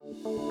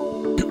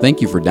Thank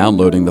you for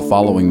downloading the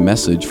following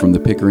message from the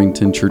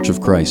Pickerington Church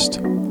of Christ.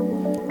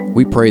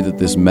 We pray that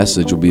this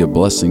message will be a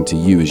blessing to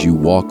you as you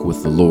walk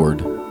with the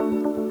Lord.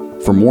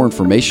 For more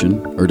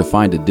information or to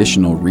find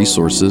additional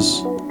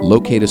resources,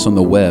 locate us on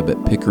the web at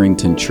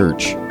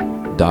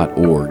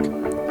pickeringtonchurch.org.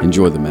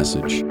 Enjoy the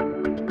message.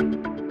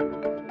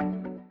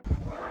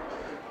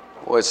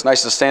 Well, it's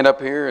nice to stand up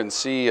here and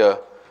see a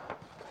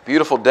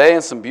beautiful day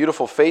and some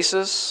beautiful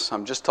faces.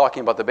 I'm just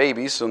talking about the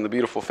babies and the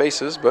beautiful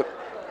faces, but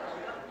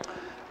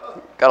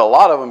got a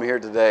lot of them here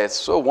today. It's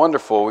so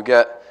wonderful. We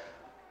got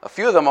a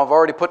few of them I've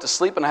already put to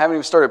sleep and I haven't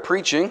even started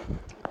preaching.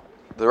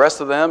 The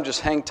rest of them just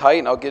hang tight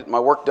and I'll get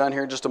my work done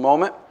here in just a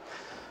moment.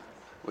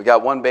 We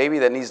got one baby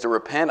that needs to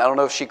repent. I don't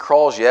know if she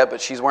crawls yet, but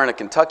she's wearing a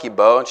Kentucky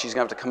bow and she's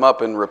going to have to come up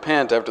and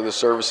repent after the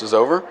service is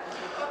over.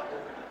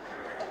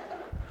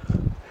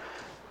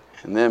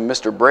 And then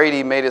Mr.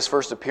 Brady made his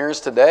first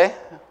appearance today.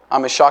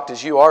 I'm as shocked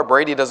as you are.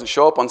 Brady doesn't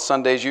show up on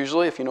Sundays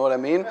usually, if you know what I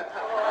mean.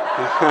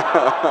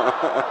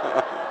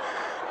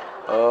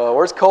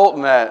 Where's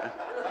Colton at?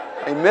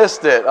 He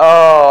missed it.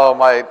 Oh,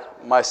 my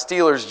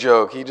Steelers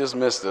joke. He just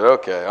missed it.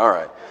 Okay, all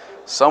right.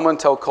 Someone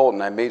tell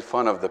Colton I made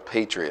fun of the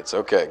Patriots.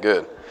 Okay,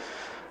 good.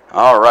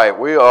 All right,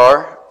 we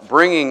are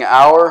bringing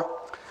our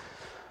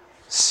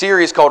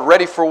series called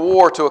Ready for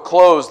War to a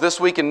close this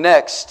week and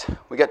next.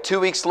 We got 2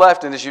 weeks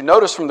left, and as you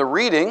notice from the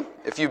reading,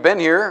 if you've been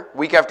here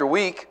week after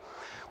week,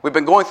 we've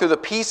been going through the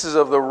pieces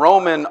of the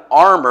Roman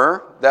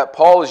armor that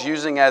Paul is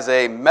using as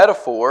a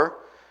metaphor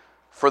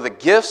for the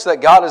gifts that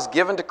God has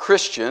given to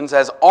Christians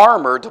as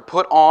armor to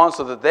put on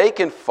so that they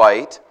can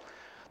fight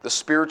the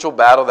spiritual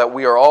battle that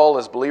we are all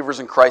as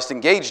believers in Christ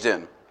engaged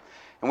in.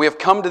 And we have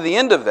come to the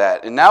end of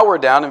that. And now we're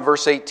down in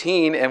verse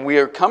 18, and we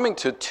are coming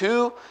to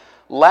two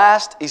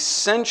last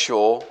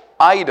essential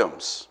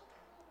items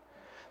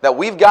that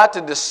we've got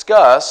to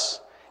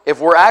discuss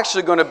if we're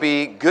actually going to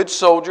be good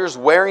soldiers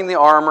wearing the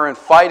armor and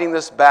fighting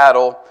this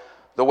battle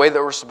the way that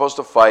we're supposed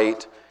to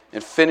fight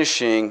and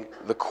finishing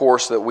the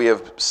course that we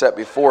have set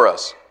before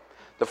us.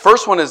 The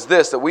first one is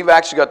this that we've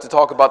actually got to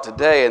talk about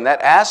today, and that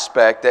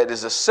aspect that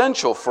is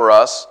essential for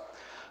us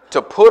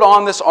to put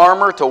on this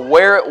armor, to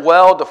wear it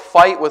well, to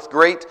fight with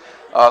great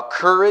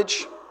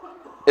courage,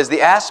 is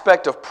the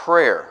aspect of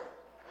prayer.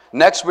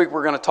 Next week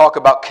we're going to talk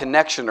about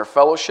connection or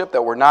fellowship,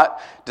 that we're not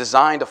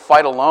designed to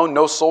fight alone.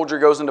 No soldier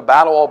goes into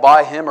battle all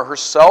by him or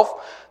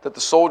herself, that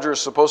the soldier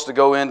is supposed to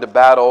go into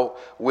battle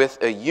with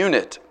a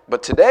unit.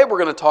 But today we're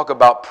going to talk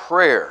about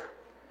prayer.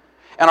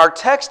 And our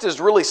text is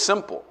really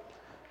simple.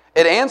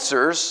 It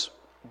answers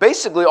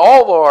basically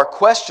all of our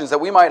questions that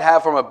we might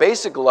have from a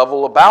basic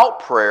level about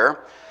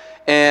prayer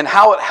and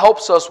how it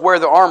helps us wear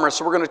the armor.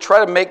 So we're going to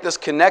try to make this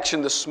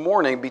connection this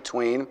morning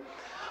between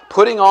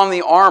putting on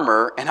the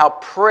armor and how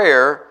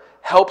prayer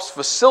helps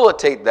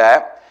facilitate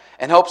that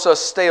and helps us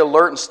stay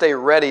alert and stay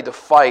ready to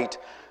fight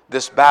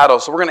this battle.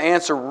 So we're going to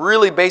answer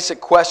really basic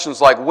questions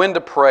like when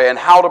to pray and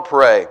how to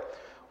pray,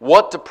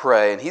 what to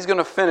pray, and he's going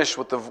to finish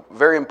with the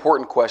very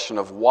important question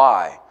of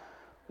why.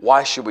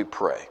 Why should we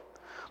pray?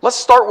 Let's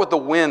start with the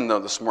when, though,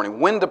 this morning.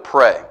 When to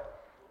pray.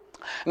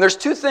 And there's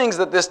two things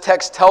that this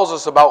text tells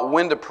us about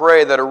when to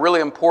pray that are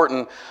really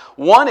important.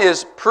 One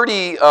is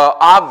pretty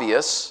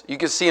obvious, you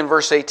can see in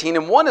verse 18,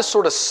 and one is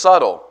sort of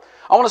subtle.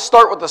 I want to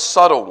start with the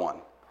subtle one.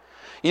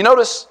 You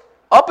notice,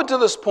 up until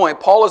this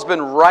point, Paul has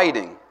been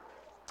writing,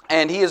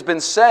 and he has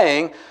been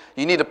saying,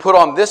 you need to put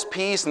on this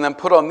piece, and then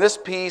put on this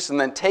piece, and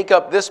then take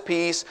up this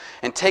piece,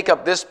 and take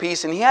up this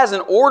piece. And he has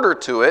an order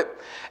to it.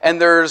 And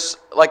there's,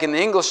 like in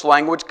the English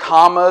language,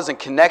 commas and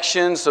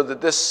connections so that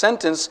this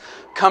sentence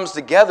comes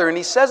together. And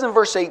he says in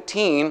verse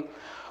 18,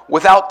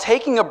 without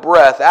taking a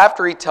breath,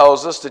 after he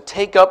tells us to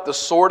take up the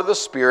sword of the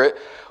Spirit,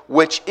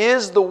 which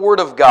is the Word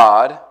of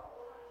God.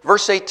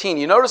 Verse 18,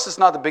 you notice it's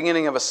not the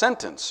beginning of a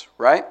sentence,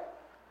 right?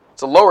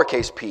 It's a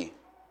lowercase p.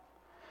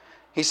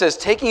 He says,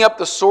 taking up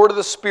the sword of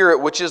the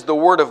Spirit, which is the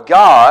Word of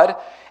God,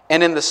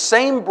 and in the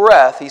same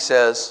breath, he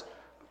says,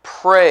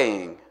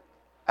 praying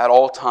at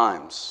all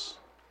times.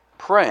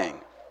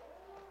 Praying.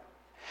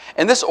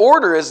 And this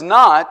order is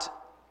not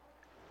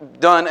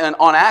done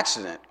on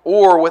accident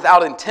or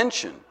without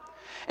intention.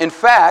 In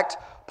fact,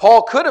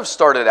 Paul could have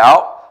started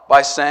out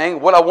by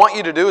saying, what I want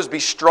you to do is be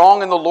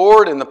strong in the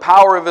Lord and the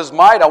power of His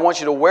might. I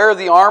want you to wear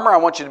the armor. I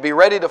want you to be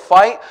ready to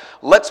fight.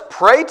 Let's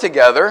pray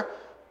together.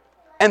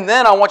 And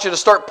then I want you to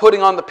start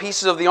putting on the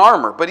pieces of the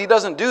armor. But he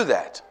doesn't do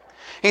that.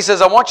 He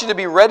says, I want you to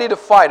be ready to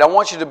fight. I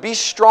want you to be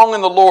strong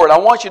in the Lord. I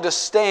want you to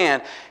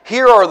stand.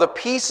 Here are the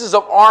pieces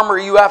of armor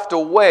you have to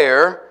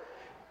wear.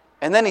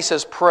 And then he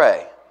says,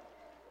 pray.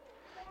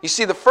 You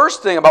see, the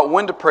first thing about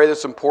when to pray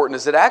that's important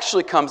is it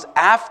actually comes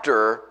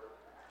after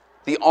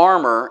the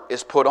armor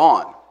is put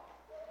on.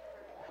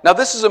 Now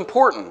this is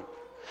important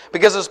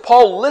because as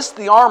Paul lists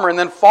the armor and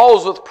then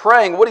follows with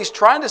praying, what he's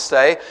trying to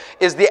say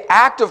is the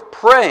act of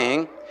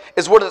praying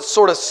is what it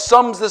sort of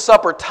sums this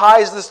up or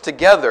ties this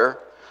together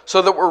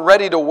so that we're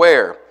ready to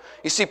wear.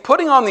 You see,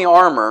 putting on the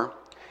armor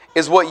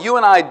is what you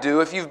and I do.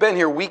 If you've been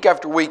here week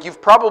after week,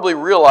 you've probably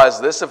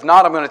realized this. If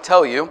not, I'm going to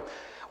tell you.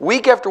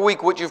 week after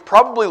week, what you've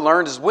probably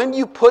learned is when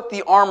you put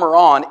the armor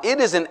on, it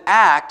is an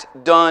act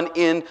done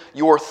in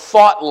your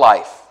thought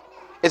life.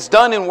 It's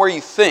done in where you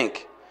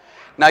think.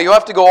 Now, you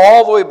have to go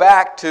all the way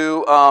back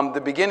to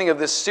the beginning of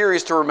this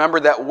series to remember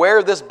that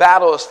where this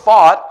battle is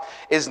fought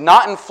is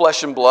not in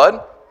flesh and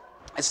blood.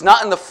 It's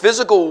not in the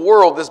physical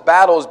world this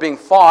battle is being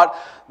fought.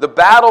 The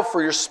battle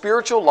for your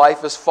spiritual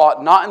life is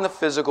fought not in the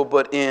physical,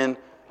 but in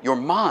your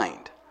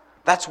mind.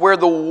 That's where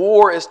the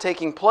war is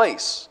taking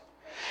place.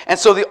 And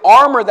so the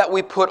armor that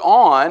we put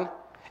on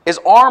is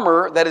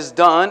armor that is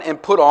done and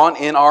put on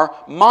in our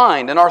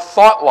mind, in our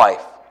thought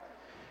life.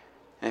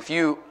 And if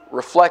you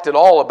reflect at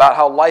all about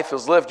how life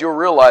is lived, you'll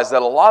realize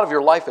that a lot of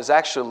your life is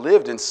actually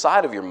lived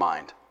inside of your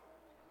mind.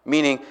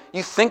 Meaning,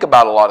 you think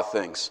about a lot of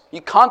things.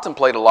 You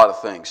contemplate a lot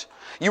of things.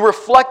 You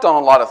reflect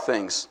on a lot of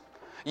things.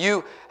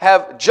 You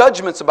have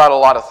judgments about a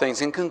lot of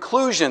things and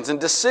conclusions and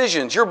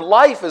decisions. Your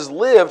life is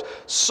lived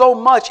so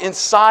much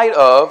inside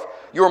of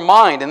your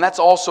mind, and that's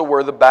also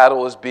where the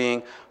battle is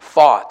being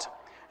fought.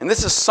 And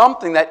this is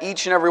something that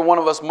each and every one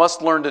of us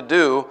must learn to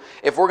do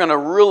if we're going to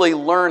really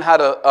learn how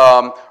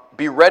to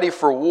be ready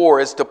for war,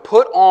 is to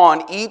put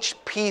on each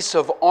piece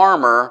of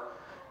armor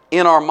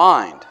in our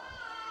mind.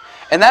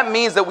 And that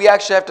means that we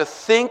actually have to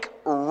think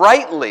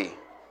rightly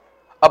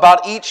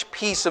about each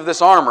piece of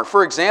this armor.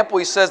 For example,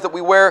 he says that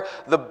we wear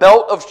the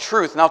belt of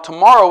truth. Now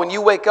tomorrow when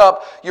you wake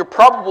up, you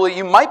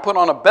might put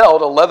on a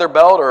belt, a leather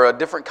belt or a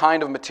different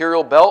kind of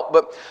material belt,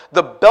 but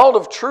the belt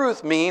of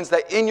truth means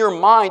that in your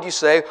mind you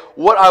say,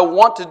 what I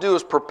want to do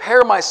is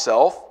prepare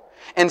myself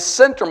and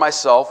center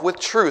myself with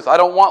truth. I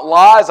don't want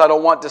lies, I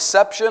don't want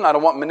deception, I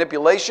don't want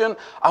manipulation.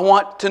 I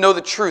want to know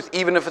the truth,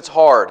 even if it's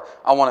hard.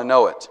 I want to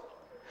know it.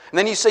 And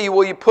then you say,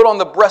 well, you put on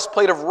the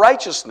breastplate of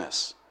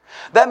righteousness.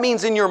 That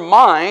means in your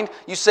mind,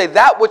 you say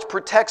that which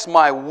protects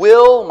my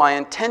will, my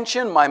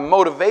intention, my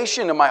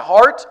motivation, and my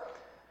heart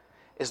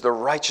is the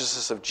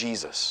righteousness of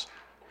Jesus.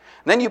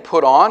 And then you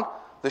put on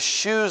the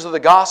shoes of the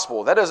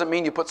gospel. That doesn't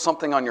mean you put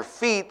something on your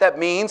feet. That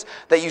means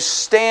that you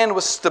stand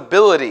with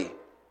stability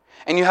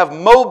and you have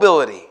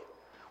mobility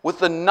with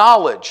the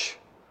knowledge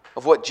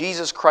of what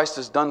Jesus Christ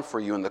has done for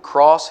you in the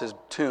cross, His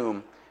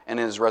tomb, and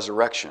in His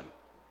resurrection.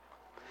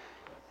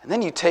 And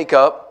then you take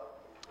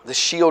up the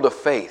shield of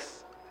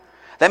faith.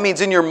 That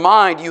means in your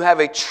mind you have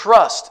a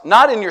trust,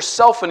 not in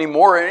yourself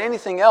anymore or in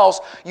anything else.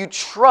 You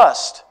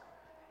trust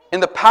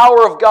in the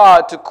power of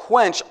God to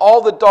quench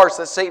all the darts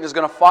that Satan is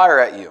going to fire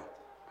at you.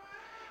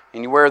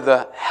 And you wear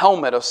the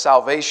helmet of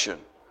salvation.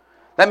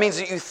 That means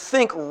that you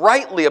think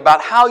rightly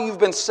about how you've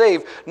been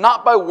saved,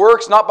 not by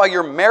works, not by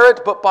your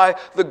merit, but by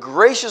the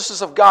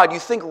graciousness of God. You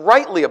think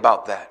rightly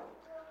about that.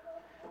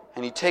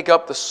 And you take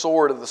up the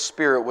sword of the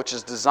Spirit, which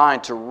is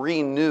designed to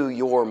renew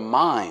your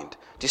mind.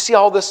 Do you see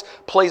how this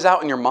plays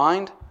out in your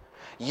mind?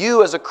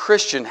 You as a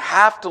Christian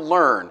have to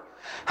learn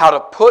how to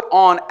put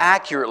on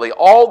accurately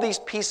all these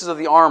pieces of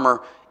the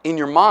armor in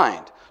your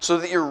mind so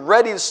that you're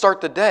ready to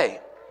start the day.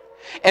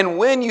 And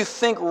when you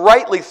think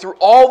rightly through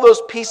all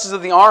those pieces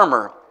of the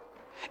armor,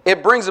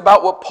 it brings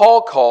about what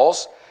Paul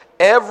calls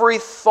every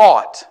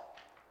thought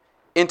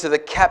into the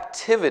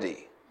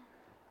captivity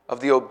of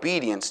the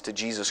obedience to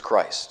Jesus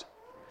Christ.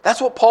 That's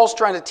what Paul's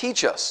trying to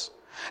teach us.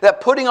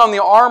 That putting on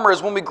the armor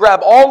is when we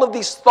grab all of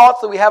these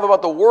thoughts that we have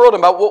about the world,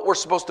 about what we're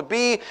supposed to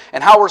be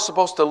and how we're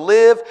supposed to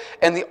live,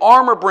 and the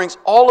armor brings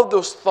all of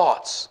those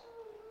thoughts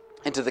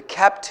into the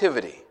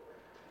captivity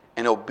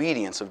and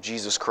obedience of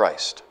Jesus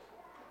Christ.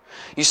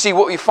 You see,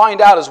 what we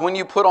find out is when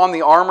you put on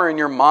the armor in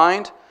your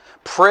mind,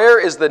 prayer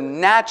is the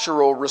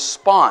natural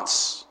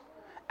response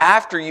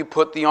after you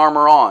put the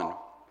armor on.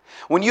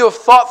 When you have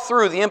thought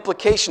through the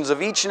implications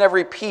of each and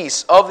every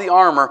piece of the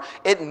armor,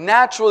 it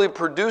naturally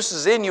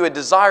produces in you a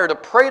desire to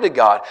pray to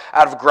God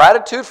out of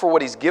gratitude for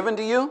what He's given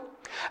to you,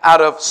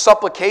 out of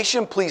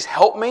supplication, please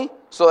help me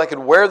so that I could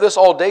wear this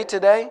all day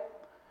today.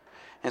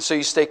 And so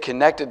you stay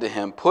connected to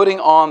Him. Putting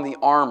on the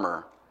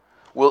armor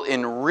will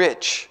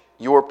enrich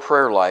your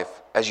prayer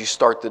life as you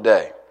start the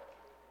day.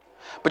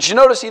 But you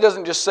notice He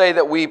doesn't just say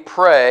that we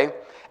pray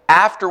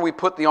after we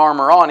put the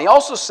armor on. He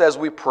also says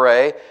we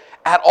pray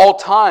at all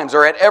times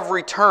or at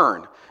every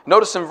turn.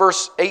 Notice in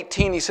verse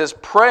 18 he says,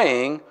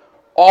 praying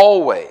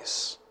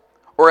always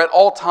or at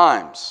all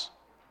times.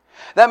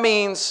 That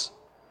means,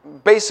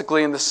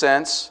 basically in the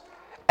sense,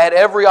 at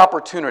every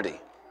opportunity,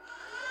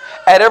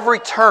 at every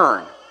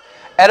turn,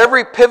 at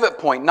every pivot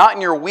point, not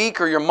in your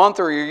week or your month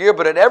or your year,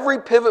 but at every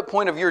pivot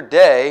point of your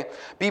day,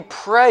 be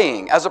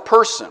praying as a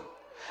person.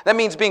 That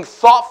means being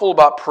thoughtful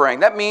about praying.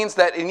 That means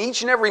that in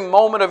each and every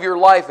moment of your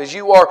life, as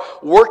you are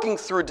working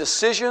through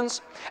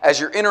decisions,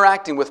 as you're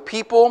interacting with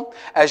people,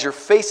 as you're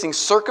facing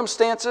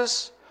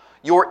circumstances,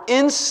 your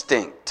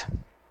instinct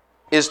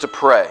is to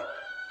pray.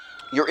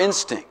 Your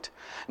instinct.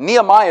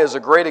 Nehemiah is a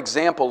great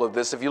example of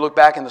this. If you look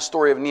back in the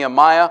story of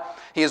Nehemiah,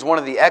 he is one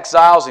of the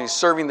exiles and he's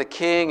serving the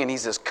king and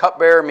he's his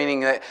cupbearer, meaning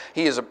that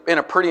he is in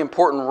a pretty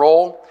important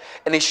role.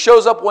 And he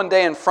shows up one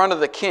day in front of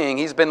the king.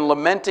 He's been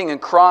lamenting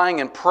and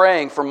crying and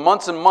praying for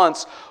months and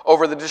months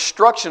over the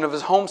destruction of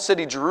his home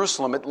city,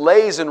 Jerusalem. It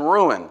lays in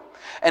ruin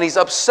and he's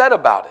upset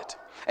about it.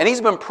 And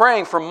he's been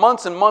praying for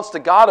months and months to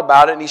God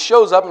about it, and he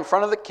shows up in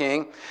front of the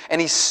king,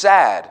 and he's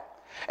sad.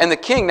 And the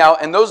king, now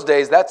in those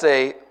days, that's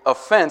a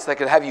offense that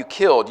could have you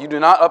killed. You do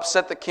not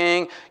upset the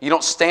king. You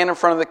don't stand in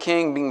front of the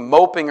king being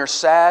moping or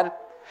sad.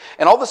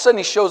 And all of a sudden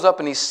he shows up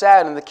and he's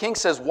sad, and the king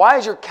says, "Why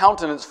is your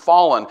countenance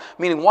fallen?"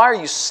 Meaning, why are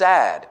you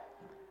sad?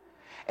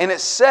 And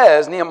it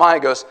says, Nehemiah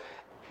goes,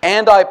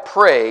 "And I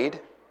prayed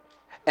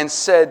and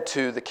said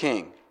to the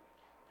king."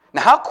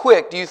 Now how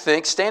quick do you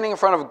think, standing in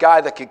front of a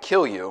guy that could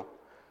kill you,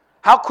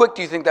 how quick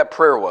do you think that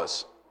prayer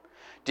was?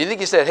 Do you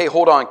think he said, "Hey,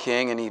 hold on,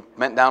 king," and he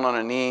bent down on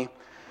a knee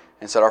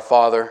and said, "Our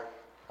Father,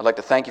 I'd like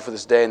to thank you for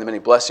this day and the many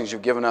blessings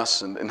you've given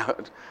us." And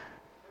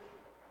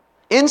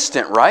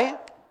instant, right?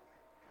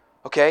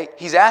 Okay,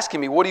 he's asking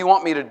me, what do you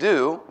want me to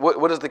do?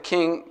 What does the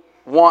king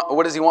want?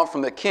 What does he want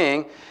from the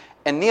king?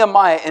 And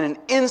Nehemiah in an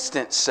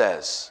instant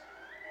says,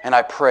 "And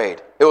I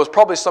prayed." It was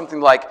probably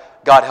something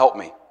like, "God help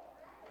me.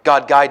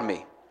 God guide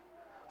me.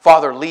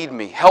 Father lead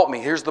me. Help me.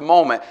 Here's the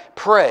moment."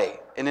 Pray.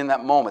 And in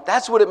that moment,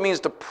 that's what it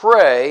means to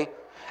pray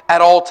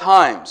at all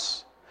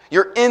times.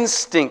 Your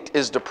instinct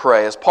is to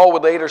pray. As Paul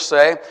would later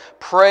say,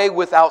 pray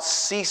without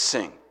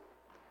ceasing.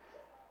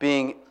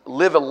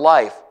 Live a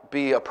life,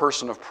 be a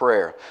person of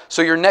prayer.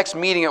 So your next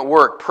meeting at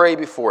work, pray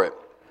before it.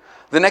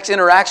 The next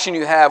interaction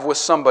you have with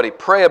somebody,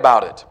 pray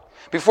about it.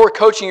 Before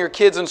coaching your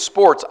kids in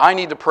sports, I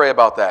need to pray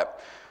about that.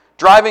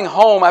 Driving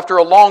home after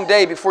a long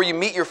day before you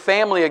meet your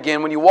family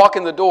again, when you walk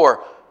in the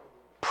door,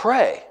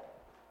 pray.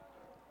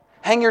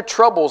 Hang your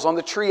troubles on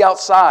the tree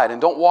outside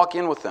and don't walk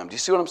in with them. Do you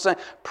see what I'm saying?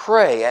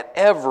 Pray at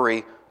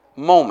every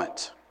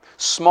moment.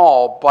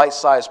 Small,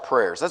 bite-sized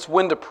prayers. That's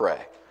when to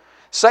pray.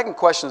 Second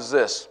question is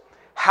this: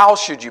 how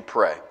should you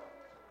pray?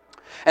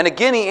 And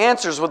again, he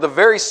answers with a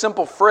very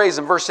simple phrase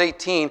in verse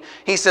 18.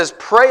 He says,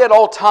 "Pray at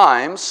all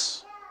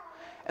times."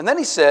 And then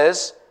he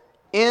says,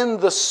 "in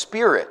the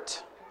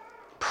Spirit."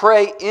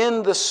 Pray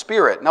in the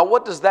Spirit. Now,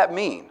 what does that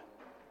mean?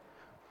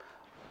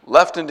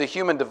 Left into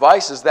human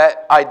devices,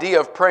 that idea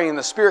of praying in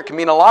the Spirit can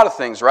mean a lot of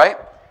things, right?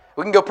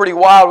 We can go pretty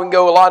wild. We can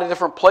go a lot of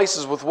different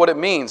places with what it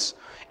means.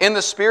 In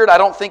the Spirit, I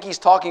don't think he's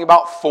talking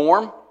about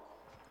form.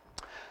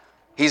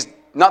 He's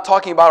not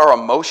talking about our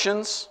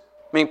emotions.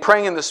 I mean,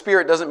 praying in the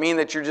Spirit doesn't mean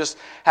that you just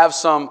have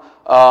some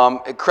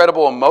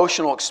incredible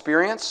emotional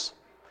experience.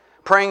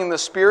 Praying in the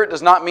Spirit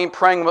does not mean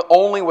praying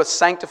only with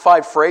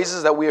sanctified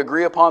phrases that we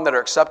agree upon that are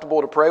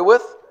acceptable to pray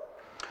with.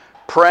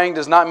 Praying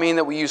does not mean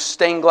that we use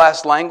stained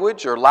glass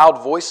language or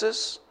loud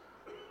voices.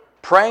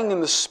 Praying in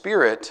the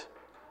Spirit,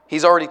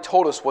 he's already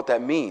told us what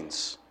that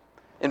means.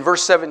 In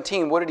verse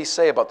 17, what did he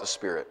say about the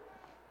Spirit?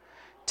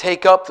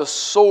 Take up the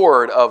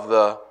sword of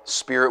the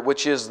Spirit,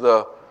 which is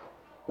the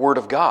Word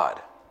of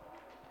God.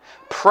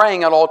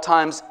 Praying at all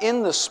times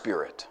in the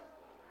Spirit.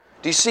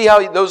 Do you see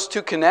how those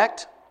two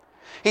connect?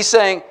 He's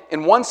saying,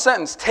 in one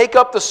sentence, take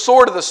up the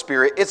sword of the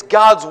Spirit. It's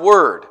God's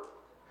Word.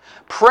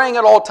 Praying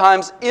at all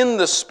times in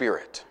the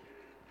Spirit.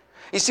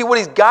 You see, what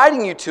he's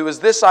guiding you to is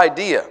this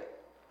idea,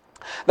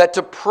 that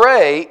to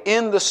pray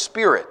in the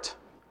Spirit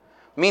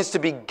means to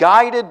be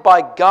guided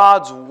by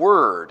God's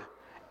Word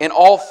in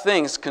all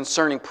things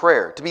concerning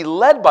prayer. To be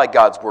led by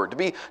God's Word. To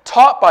be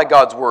taught by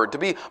God's Word. To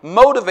be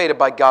motivated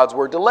by God's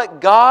Word. To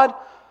let God,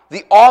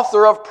 the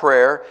author of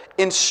prayer,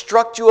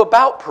 instruct you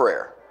about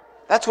prayer.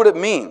 That's what it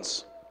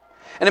means.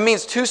 And it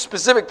means two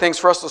specific things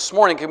for us this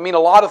morning. It can mean a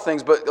lot of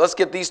things, but let's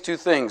get these two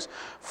things.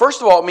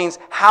 First of all, it means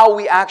how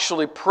we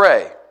actually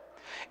pray.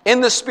 In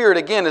the Spirit,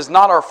 again, is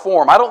not our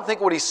form. I don't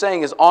think what he's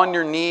saying is on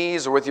your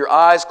knees or with your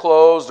eyes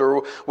closed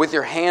or with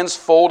your hands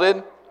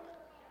folded.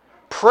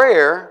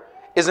 Prayer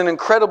is an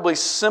incredibly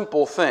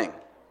simple thing.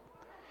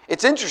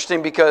 It's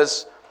interesting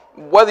because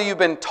whether you've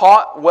been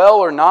taught well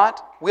or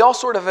not, we all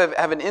sort of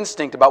have an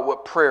instinct about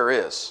what prayer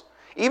is.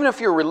 Even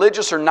if you're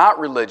religious or not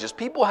religious,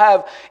 people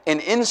have an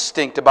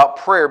instinct about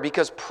prayer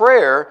because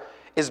prayer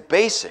is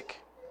basic.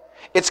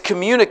 It's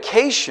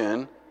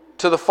communication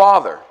to the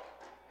Father.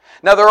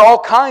 Now, there are all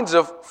kinds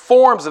of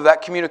forms of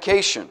that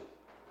communication.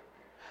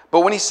 But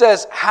when he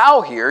says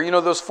how here,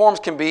 those forms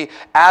can be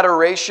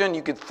adoration.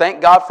 You could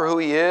thank God for who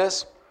He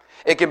is.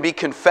 It can be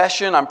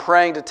confession. I'm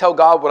praying to tell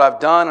God what I've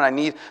done and I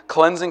need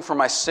cleansing from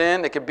my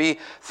sin. It could be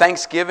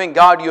thanksgiving.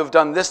 God, you have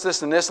done this,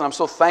 this, and this, and I'm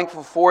so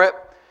thankful for it.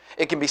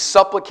 It can be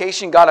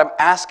supplication. God, I'm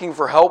asking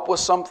for help with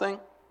something.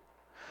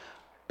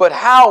 But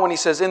how, when he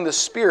says in the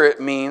Spirit,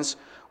 means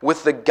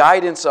with the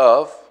guidance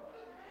of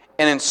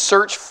and in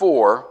search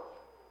for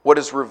what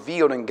is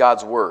revealed in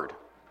God's Word.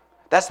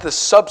 That's the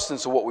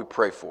substance of what we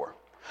pray for.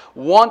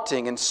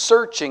 Wanting and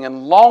searching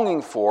and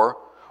longing for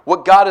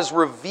what God has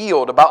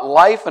revealed about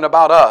life and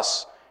about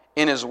us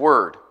in His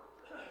Word.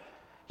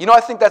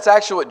 I think that's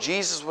actually what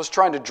Jesus was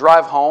trying to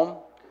drive home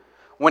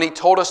when He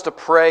told us to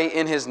pray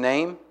in His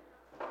name.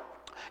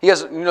 He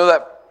has,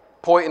 that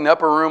point in the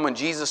upper room when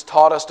Jesus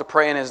taught us to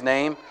pray in His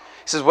name?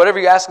 He says, whatever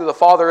you ask of the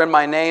Father in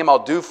my name,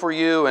 I'll do for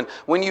you. And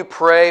when you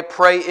pray,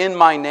 pray in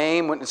my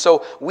name.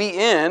 So we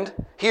end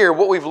here,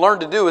 what we've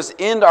learned to do is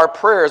end our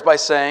prayers by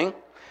saying,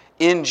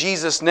 in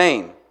Jesus'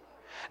 name.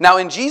 Now,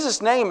 in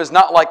Jesus' name is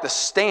not like the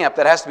stamp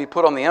that has to be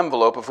put on the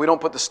envelope. If we don't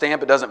put the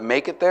stamp, it doesn't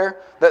make it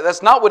there.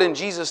 That's not what in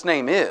Jesus'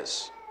 name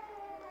is.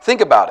 Think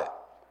about it.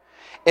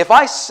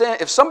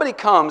 If somebody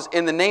comes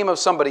in the name of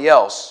somebody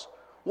else,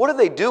 what are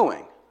they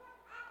doing?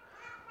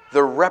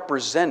 They're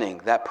representing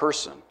that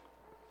person.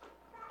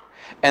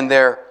 And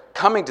they're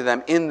coming to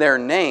them in their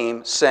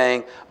name,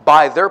 saying,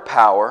 by their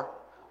power,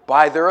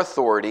 by their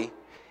authority,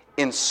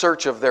 in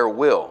search of their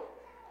will,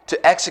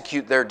 to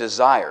execute their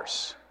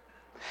desires.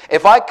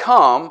 If I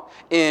come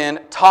in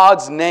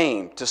Todd's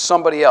name to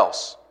somebody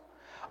else,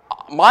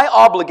 my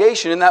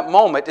obligation in that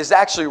moment is to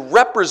actually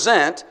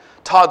represent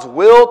Todd's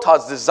will,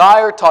 Todd's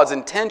desire, Todd's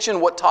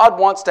intention, what Todd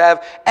wants to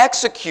have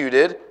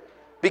executed,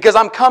 because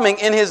I'm coming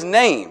in his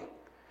name.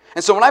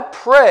 And so when I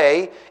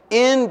pray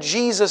in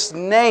Jesus'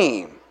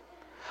 name,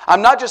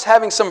 I'm not just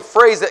having some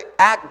phrase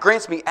that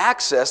grants me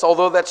access,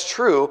 although that's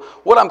true.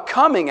 What I'm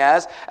coming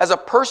as a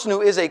person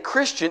who is a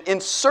Christian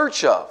in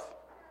search of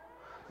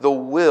the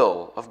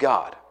will of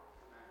God.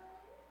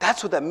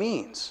 That's what that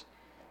means.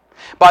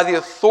 By the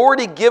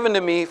authority given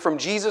to me from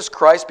Jesus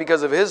Christ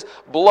because of His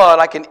blood,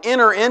 I can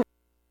enter into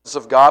the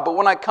presence of God. But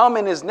when I come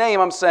in His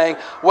name, I'm saying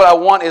what I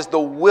want is the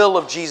will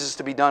of Jesus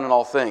to be done in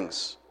all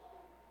things.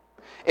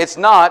 It's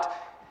not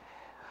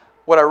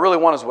what I really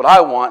want is what I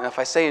want, and if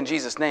I say in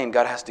Jesus' name,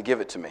 God has to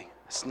give it to me.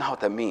 That's not what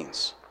that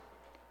means.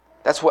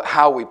 That's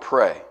how we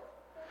pray.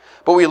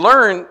 But we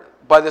learn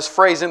by this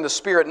phrase in the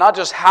Spirit, not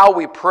just how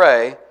we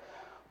pray,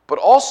 but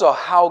also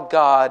how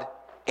God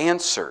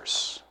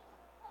answers.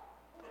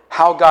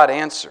 How God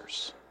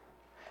answers.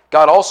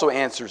 God also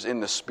answers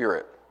in the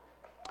Spirit.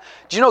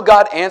 Do you know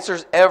God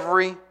answers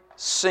every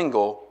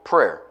single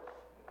prayer?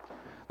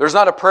 There's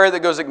not a prayer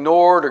that goes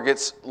ignored or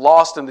gets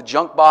lost in the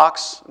junk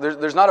box.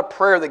 There's not a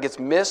prayer that gets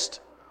missed.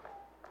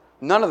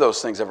 None of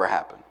those things ever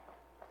happen.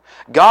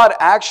 God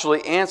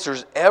actually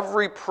answers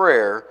every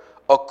prayer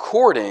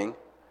according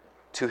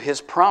to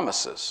His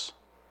promises.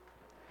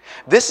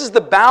 This is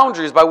the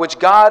boundaries by which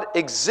God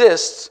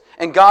exists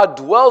and God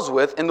dwells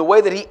with in the way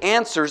that He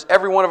answers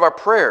every one of our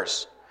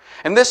prayers.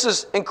 And this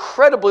is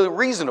incredibly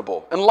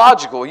reasonable and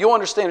logical. You'll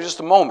understand in just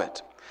a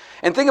moment.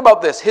 And think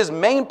about this. His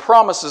main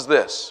promise is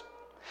this.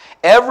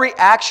 Every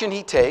action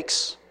He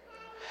takes,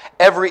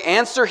 every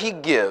answer He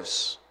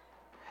gives,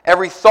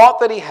 every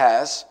thought that He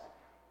has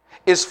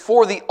is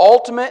for the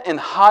ultimate and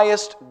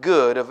highest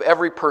good of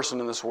every person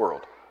in this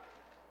world.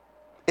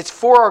 It's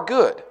for our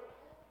good.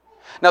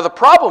 Now the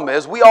problem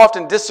is we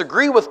often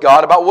disagree with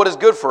God about what is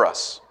good for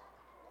us.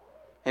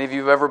 And if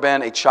you've ever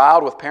been a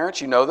child with parents,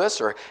 you know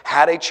this, or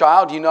had a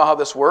child, you know how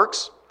this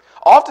works.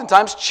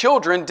 Oftentimes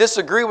children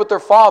disagree with their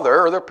father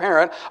or their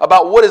parent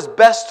about what is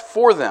best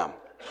for them.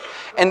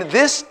 And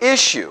this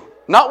issue,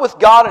 not with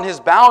God and His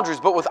boundaries,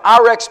 but with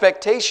our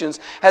expectations,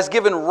 has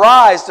given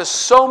rise to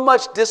so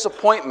much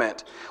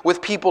disappointment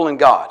with people in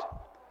God.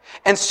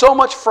 And so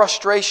much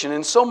frustration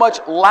and so much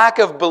lack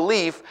of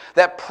belief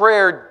that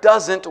prayer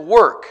doesn't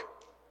work.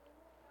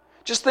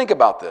 Just think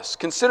about this.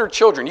 Consider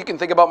children. You can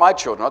think about my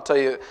children. I'll tell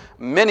you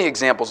many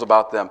examples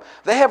about them.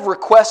 They have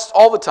requests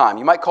all the time.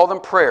 You might call them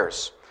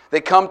prayers.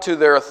 They come to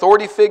their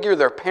authority figure,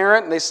 their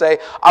parent, and they say,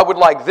 I would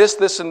like this,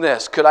 this, and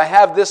this. Could I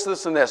have this,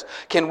 this, and this?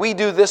 Can we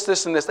do this,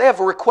 this, and this? They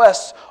have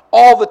requests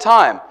all the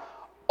time.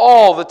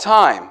 All the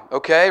time,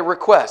 okay?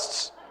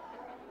 Requests.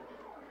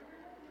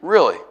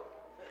 Really.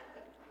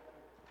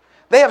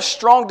 They have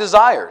strong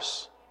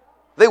desires.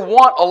 They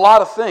want a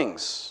lot of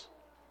things.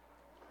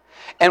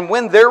 And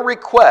when their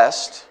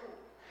request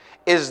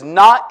is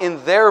not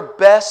in their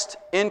best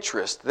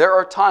interest, there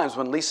are times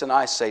when Lisa and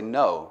I say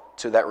no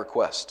to that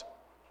request.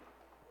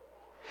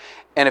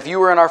 And if you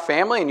were in our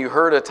family and you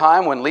heard a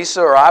time when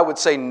Lisa or I would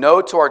say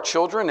no to our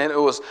children and it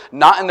was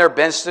not in their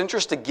best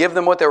interest to give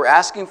them what they were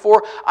asking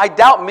for, I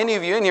doubt many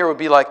of you in here would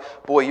be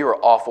like, boy, you are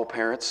awful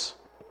parents.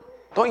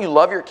 Don't you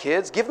love your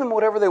kids? Give them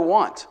whatever they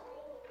want.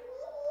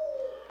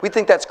 We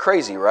think that's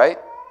crazy, right?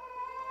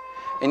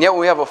 And yet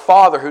when we have a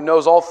Father who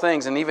knows all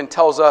things and even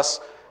tells us,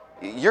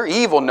 you're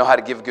evil and know how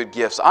to give good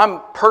gifts. I'm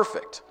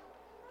perfect.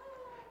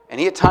 And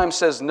He at times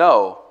says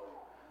no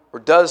or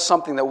does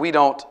something that we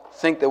don't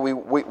think that we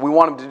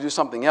want Him to do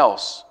something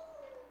else.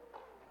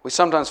 We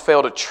sometimes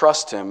fail to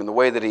trust Him in the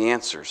way that He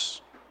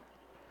answers.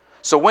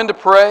 So when to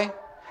pray,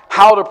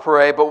 how to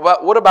pray,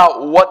 but what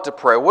about what to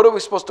pray? What are we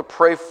supposed to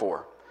pray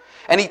for?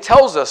 And He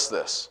tells us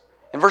this.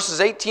 In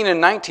verses 18 and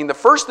 19, the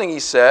first thing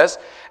He says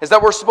is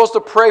that we're supposed to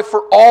pray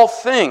for all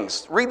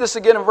things. Read this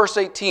again in verse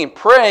 18.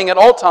 Praying at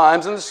all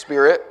times in the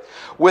Spirit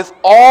with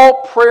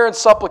all prayer and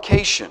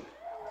supplication.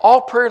 All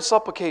prayer and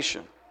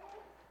supplication.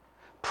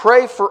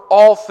 Pray for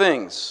all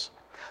things.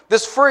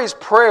 This phrase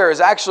prayer is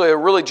actually a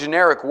really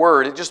generic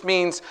word. It just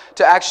means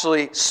to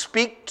actually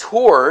speak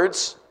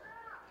towards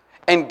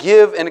and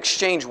give and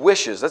exchange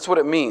wishes. That's what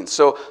it means.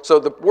 So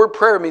the word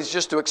prayer means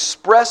just to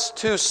express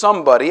to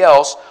somebody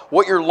else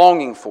what you're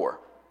longing for.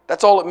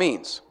 That's all it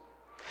means.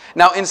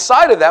 Now,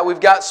 inside of that, we've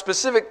got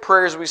specific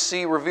prayers we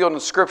see revealed in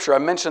Scripture. I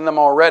mentioned them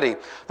already.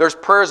 There's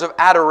prayers of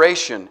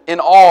adoration, in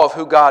awe of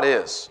who God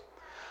is.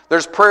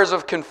 There's prayers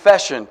of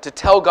confession, to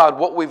tell God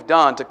what we've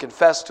done, to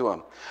confess to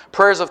Him.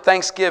 Prayers of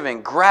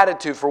thanksgiving,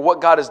 gratitude for what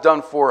God has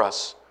done for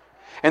us.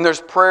 And there's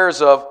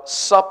prayers of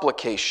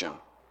supplication.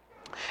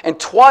 And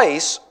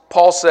twice,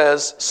 Paul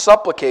says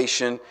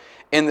supplication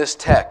in this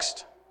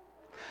text.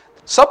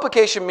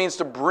 Supplication means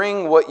to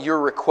bring what you're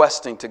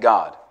requesting to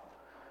God,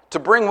 to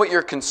bring what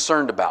you're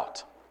concerned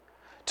about,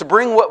 to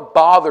bring what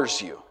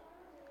bothers you.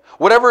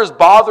 Whatever is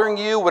bothering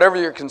you, whatever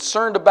you're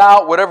concerned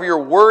about, whatever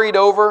you're worried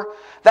over,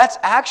 that's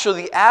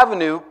actually the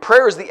avenue,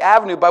 prayer is the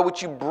avenue by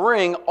which you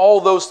bring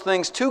all those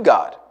things to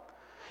God.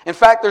 In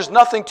fact, there's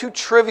nothing too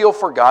trivial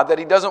for God that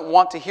He doesn't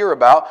want to hear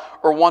about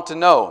or want to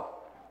know.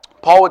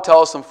 Paul would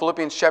tell us in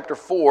Philippians chapter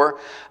 4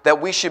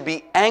 that we should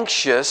be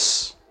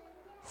anxious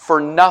for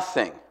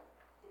nothing,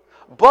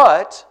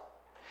 but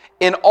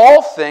in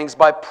all things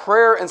by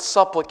prayer and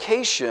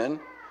supplication,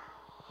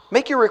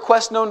 make your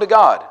request known to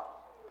God.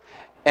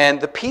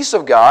 And the peace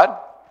of God,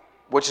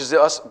 which is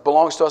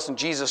belongs to us in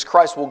Jesus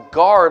Christ, will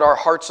guard our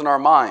hearts and our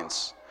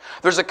minds.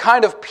 There's a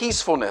kind of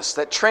peacefulness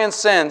that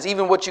transcends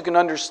even what you can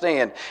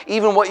understand,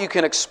 even what you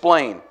can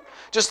explain.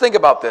 Just think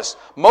about this.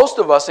 Most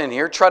of us in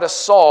here try to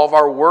solve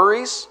our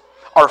worries,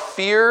 our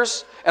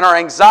fears, and our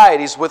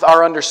anxieties with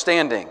our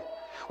understanding.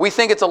 We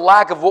think it's a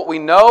lack of what we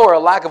know, or a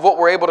lack of what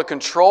we're able to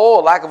control,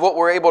 a lack of what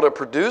we're able to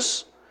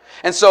produce.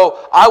 And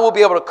so I will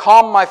be able to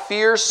calm my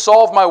fears,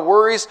 solve my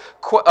worries,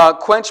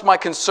 quench my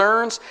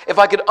concerns if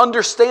I could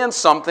understand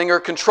something or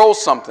control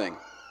something.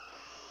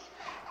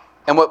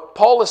 And what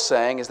Paul is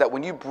saying is that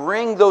when you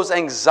bring those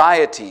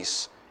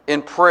anxieties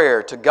in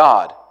prayer to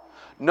God,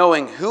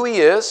 knowing who He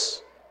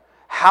is,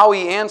 how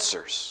He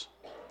answers,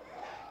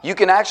 you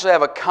can actually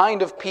have a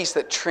kind of peace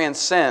that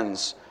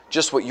transcends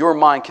just what your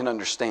mind can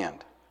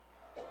understand.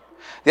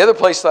 The other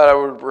place that I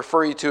would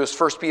refer you to is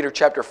 1 Peter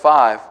chapter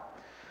 5,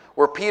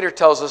 where Peter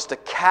tells us to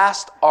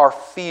cast our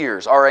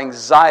fears, our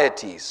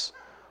anxieties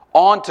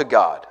onto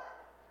God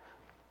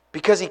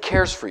because He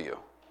cares for you.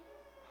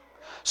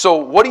 So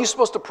what are you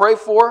supposed to pray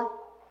for?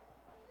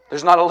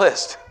 There's not a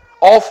list.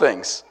 All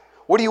things.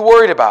 What are you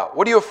worried about?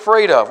 What are you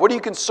afraid of? What are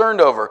you concerned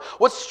over?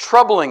 What's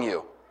troubling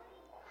you?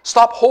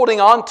 Stop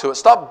holding on to it.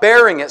 Stop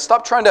bearing it.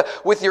 Stop trying to,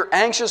 with your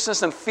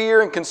anxiousness and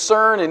fear and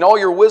concern and all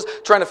your wisdom,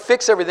 trying to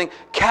fix everything.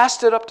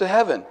 Cast it up to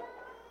heaven.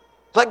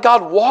 Let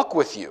God walk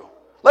with you.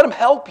 Let Him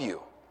help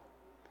you.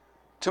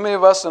 Too many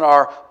of us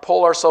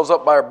pull ourselves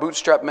up by our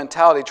bootstrap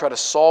mentality, try to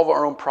solve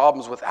our own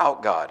problems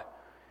without God.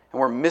 And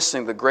we're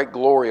missing the great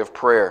glory of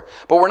prayer.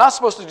 But we're not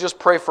supposed to just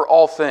pray for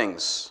all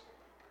things.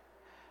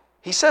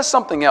 He says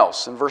something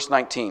else in verse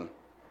 19.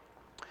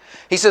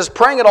 He says,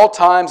 praying at all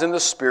times in the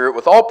Spirit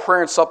with all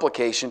prayer and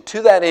supplication,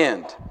 to that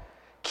end,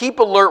 keep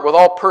alert with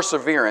all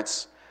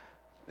perseverance,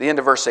 the end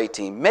of verse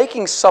 18,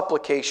 making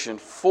supplication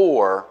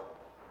for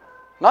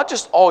not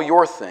just all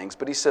your things,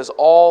 but he says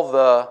all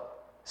the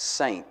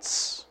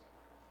saints.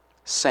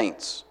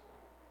 Saints.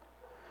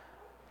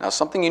 Now,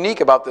 something unique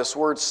about this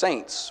word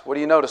saints. What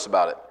do you notice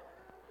about it?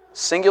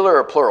 Singular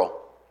or plural?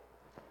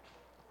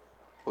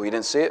 Oh, you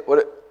didn't see it?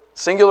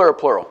 Singular or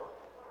plural?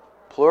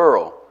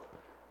 Plural.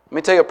 Let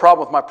me tell you a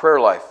problem with my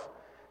prayer life.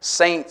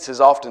 Saints is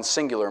often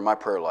singular in my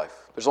prayer life.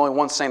 There's only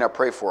one saint I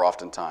pray for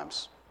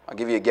oftentimes. I'll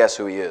give you a guess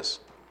who he is.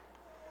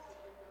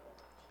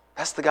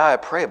 That's the guy I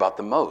pray about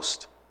the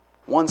most.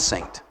 One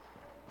saint.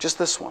 Just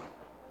this one.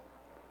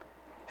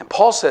 And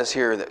Paul says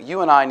here that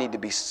you and I need to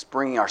be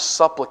bringing our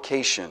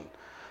supplication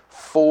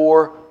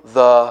for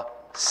the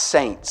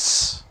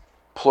saints,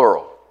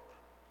 plural.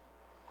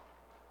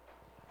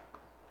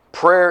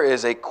 Prayer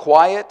is a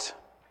quiet,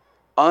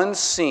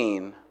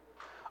 unseen,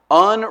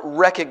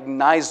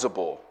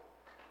 unrecognizable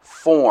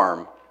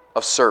form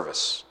of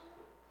service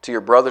to your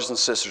brothers and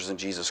sisters in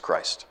Jesus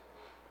Christ.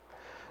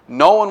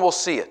 No one will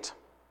see it.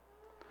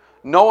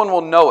 No one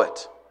will know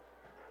it.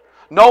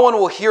 No one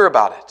will hear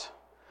about it.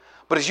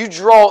 But as you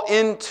draw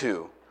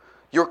into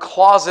your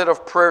closet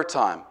of prayer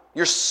time,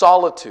 your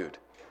solitude,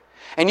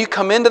 and you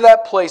come into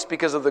that place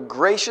because of the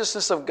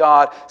graciousness of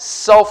God,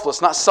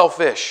 selfless, not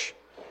selfish,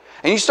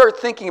 and you start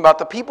thinking about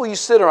the people you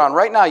sit around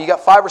right now, you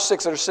got 5 or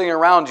 6 that are sitting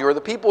around you, or the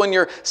people in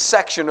your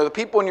section, or the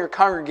people in your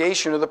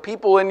congregation, or the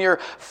people in your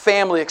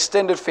family,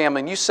 extended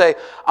family, and you say,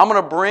 I'm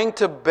going to bring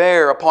to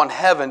bear upon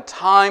heaven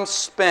time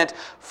spent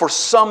for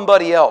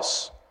somebody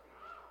else.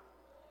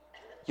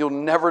 You'll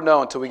never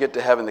know until we get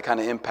to heaven the kind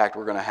of impact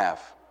we're going to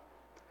have.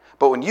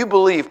 But when you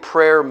believe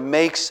prayer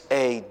makes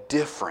a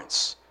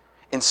difference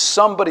in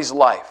somebody's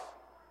life,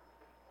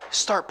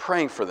 start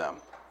praying for them.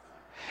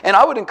 And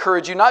I would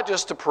encourage you not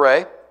just to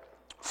pray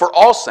for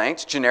all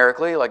saints,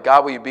 generically, like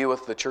God, will you be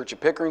with the church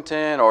at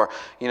Pickerington, or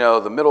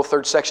the middle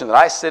third section that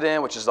I sit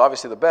in, which is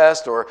obviously the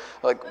best, or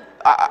like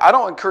I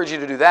don't encourage you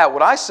to do that.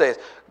 What I say is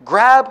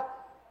grab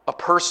a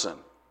person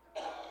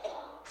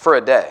for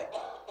a day.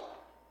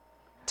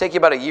 Take you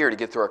about a year to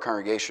get through our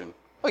congregation.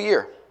 A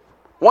year.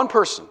 One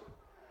person.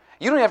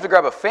 You don't have to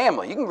grab a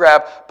family. You can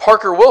grab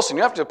Parker Wilson.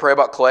 You don't have to pray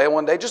about Clay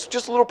one day.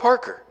 Just little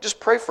Parker. Just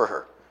pray for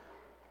her.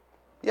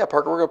 Yeah,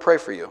 Parker, we're going to pray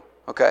for you.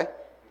 Okay?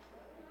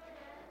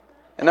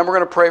 And then we're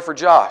going to pray for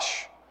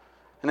Josh.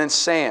 And then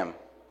Sam.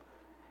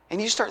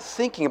 And you start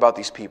thinking about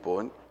these people,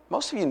 and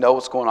most of you know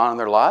what's going on in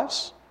their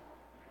lives.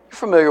 You're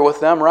familiar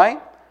with them,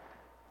 right?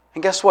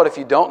 And guess what? If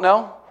you don't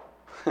know,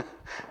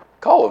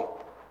 call them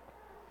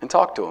and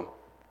talk to them.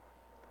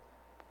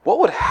 What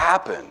would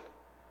happen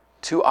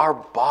to our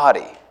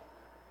body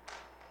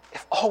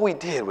if all we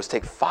did was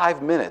take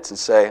 5 minutes and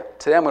say,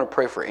 today I'm going to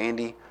pray for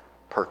Andy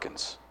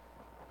Perkins,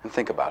 and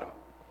think about him?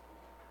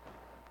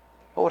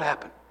 What would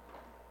happen?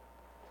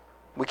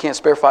 We can't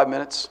spare 5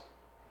 minutes?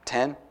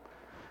 10?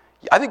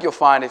 I think you'll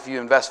find if you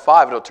invest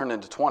 5, it'll turn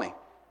into 20.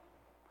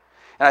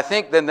 And I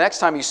think the next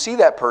time you see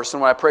that person,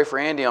 when I pray for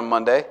Andy on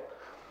Monday,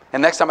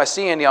 and next time I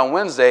see Andy on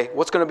Wednesday,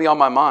 what's going to be on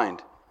my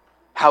mind?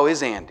 How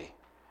is Andy?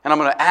 And I'm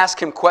going to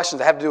ask him questions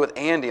that have to do with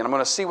Andy, and I'm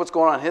going to see what's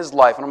going on in his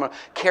life, and I'm going to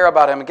care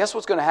about him. And guess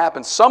what's going to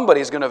happen?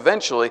 Somebody's going to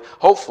eventually,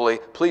 hopefully,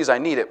 please, I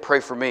need it, pray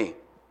for me.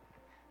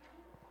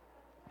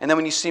 And then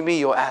when you see me,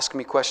 you'll ask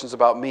me questions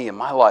about me and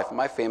my life and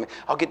my family.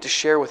 I'll get to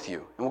share with you,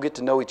 and we'll get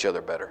to know each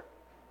other better.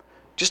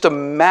 Just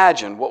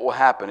imagine what will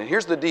happen. And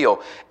here's the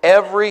deal.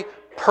 Every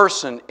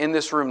person in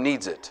this room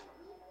needs it.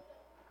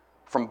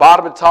 From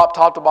bottom to top,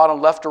 top to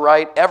bottom, left to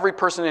right, every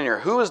person in here.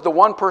 Who is the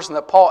one person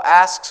that Paul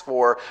asks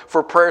for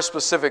prayer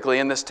specifically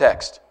in this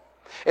text?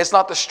 It's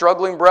not the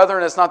struggling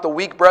brethren. It's not the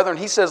weak brethren.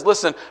 He says,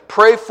 listen,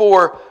 pray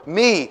for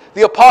me.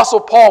 The Apostle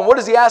Paul, what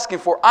is he asking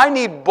for? I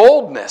need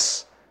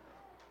boldness.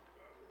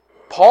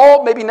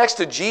 Paul, maybe next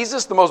to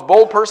Jesus, the most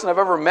bold person I've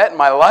ever met in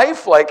my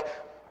life, like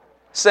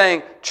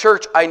saying,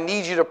 church, I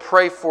need you to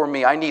pray for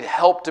me. I need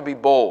help to be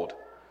bold.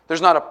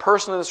 There's not a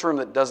person in this room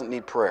that doesn't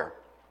need prayer.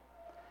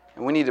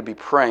 And we need to be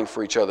praying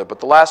for each other. But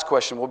the last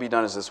question we'll be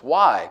done is this.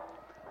 Why?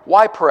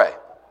 Why pray?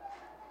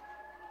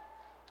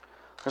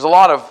 There's a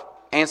lot of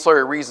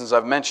ancillary reasons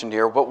I've mentioned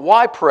here, but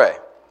why pray?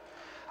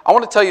 I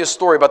want to tell you a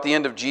story about the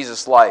end of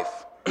Jesus'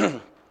 life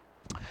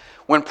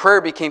when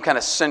prayer became kind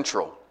of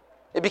central.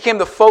 It became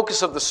the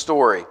focus of the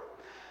story.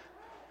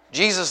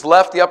 Jesus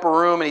left the upper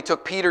room and he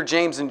took Peter,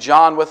 James, and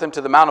John with him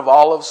to the Mount of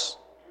Olives.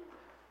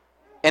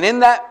 And in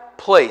that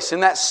place,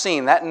 in that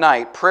scene, that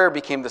night, prayer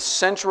became the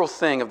central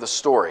thing of the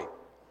story.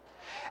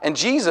 And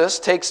Jesus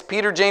takes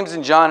Peter, James,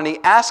 and John and he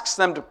asks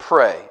them to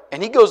pray.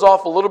 And he goes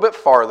off a little bit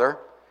farther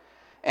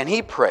and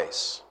he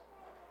prays.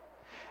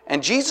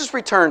 And Jesus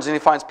returns and he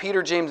finds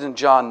Peter, James, and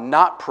John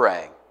not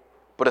praying,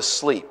 but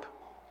asleep.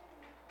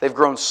 They've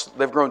grown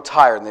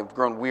tired and they've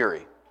grown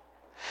weary.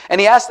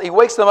 And he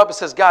wakes them up and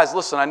says, guys,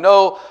 listen, I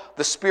know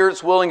the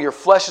spirit's willing, your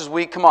flesh is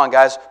weak. Come on,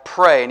 guys,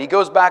 pray. And he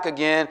goes back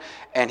again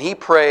and he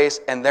prays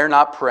and they're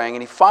not praying.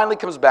 And he finally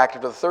comes back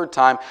after the third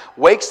time,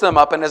 wakes them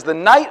up. And as the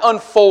night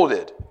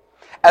unfolded,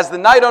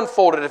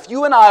 if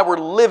you and I were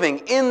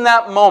living in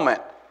that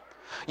moment,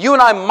 you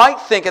and I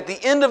might think at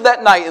the end of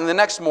that night and the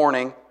next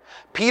morning,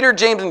 Peter,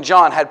 James, and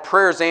John had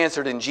prayers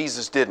answered and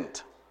Jesus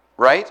didn't,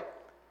 right?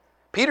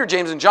 Peter,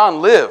 James, and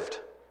John lived.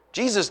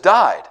 Jesus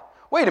died.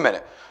 Wait a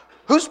minute.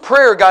 Whose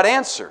prayer got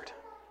answered?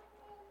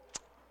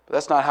 But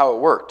that's not how it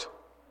worked.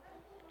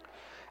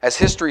 As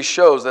history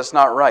shows, that's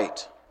not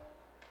right.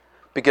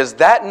 Because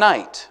that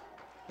night,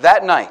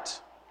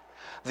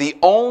 the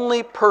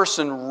only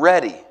person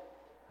ready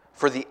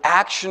for the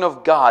action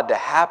of God to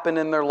happen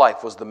in their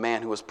life was the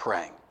man who was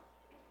praying.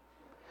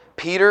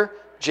 Peter,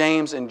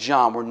 James, and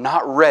John were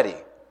not ready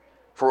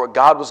for what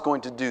God was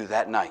going to do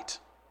that night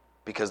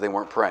because they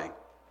weren't praying.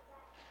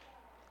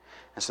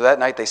 And so that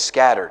night they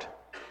scattered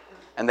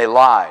and they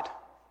lied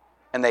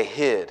and they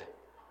hid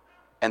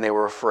and they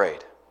were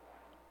afraid.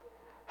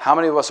 How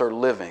many of us are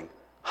living,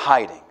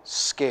 hiding,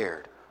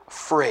 scared,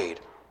 afraid,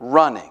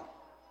 running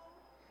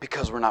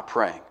because we're not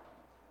praying?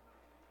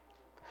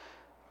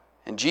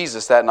 And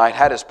Jesus that night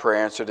had his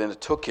prayer answered and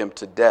it took him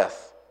to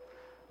death.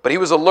 But he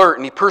was alert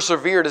and he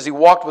persevered as he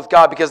walked with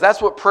God because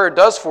that's what prayer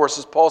does for us,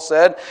 as Paul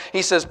said.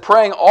 He says,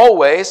 praying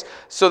always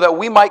so that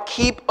we might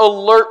keep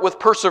alert with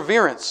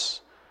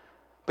perseverance.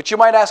 But you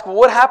might ask, well,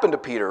 what happened to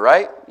Peter,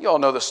 right? You all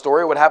know the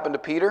story, what happened to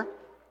Peter.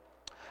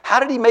 How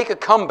did he make a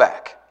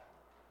comeback?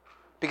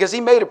 Because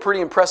he made a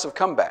pretty impressive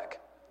comeback.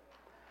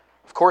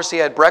 Of course, he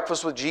had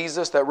breakfast with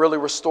Jesus that really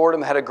restored him,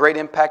 that had a great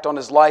impact on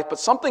his life. But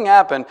something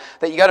happened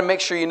that you got to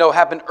make sure you know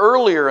happened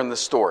earlier in the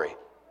story.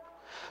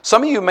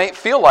 Some of you may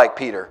feel like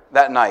Peter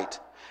that night.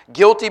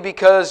 Guilty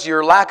because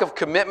your lack of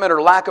commitment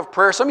or lack of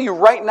prayer. Some of you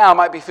right now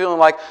might be feeling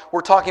like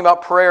we're talking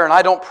about prayer and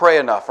I don't pray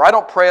enough, or I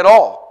don't pray at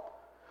all.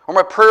 Or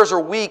my prayers are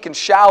weak and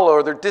shallow,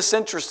 or they're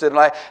disinterested and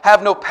I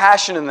have no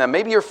passion in them.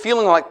 Maybe you're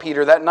feeling like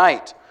Peter that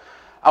night.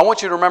 I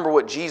want you to remember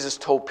what Jesus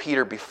told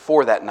Peter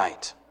before that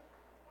night.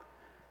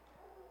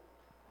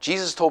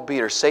 Jesus told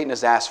Peter, Satan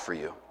has asked for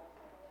you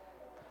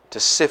to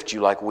sift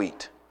you like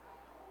wheat.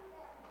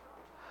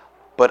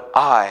 But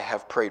I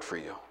have prayed for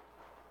you.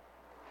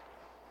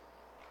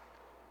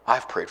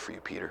 I've prayed for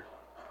you, Peter.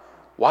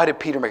 Why did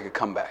Peter make a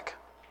comeback?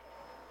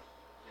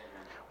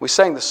 We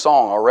sang the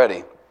song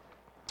already.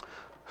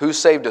 Who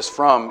saved us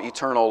from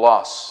eternal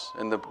loss?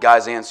 And the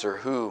guy's answer,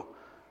 who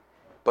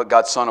but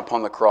God's Son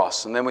upon the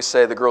cross? And then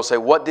the girls say,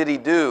 what did he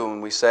do?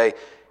 And we say,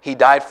 he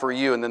died for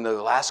you. And then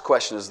the last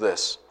question is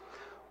this.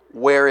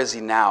 Where is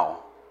he now?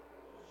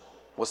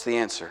 What's the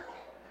answer?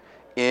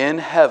 in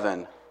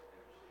heaven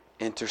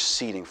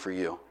interceding for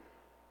you.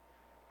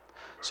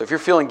 So if you're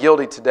feeling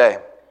guilty today,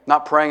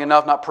 not praying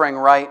enough, not praying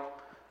right,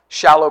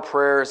 shallow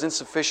prayers,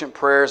 insufficient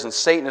prayers, and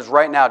Satan is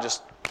right now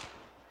just...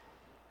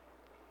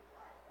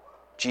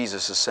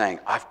 Jesus is saying,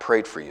 I've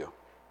prayed for you,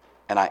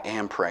 and I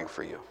am praying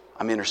for you.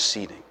 I'm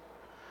interceding.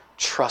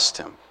 Trust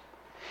Him.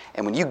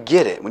 And when you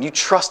get it, when you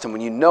trust Him,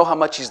 when you know how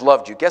much He's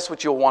loved you, guess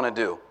what you'll want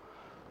to do?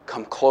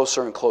 Come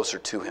closer and closer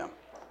to Him.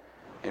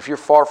 And if you're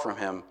far from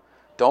Him,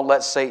 don't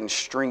let Satan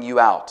string you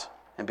out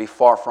and be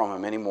far from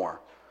Him anymore.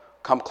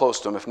 Come close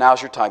to Him. If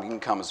now's your time, you can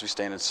come as we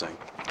stand and sing.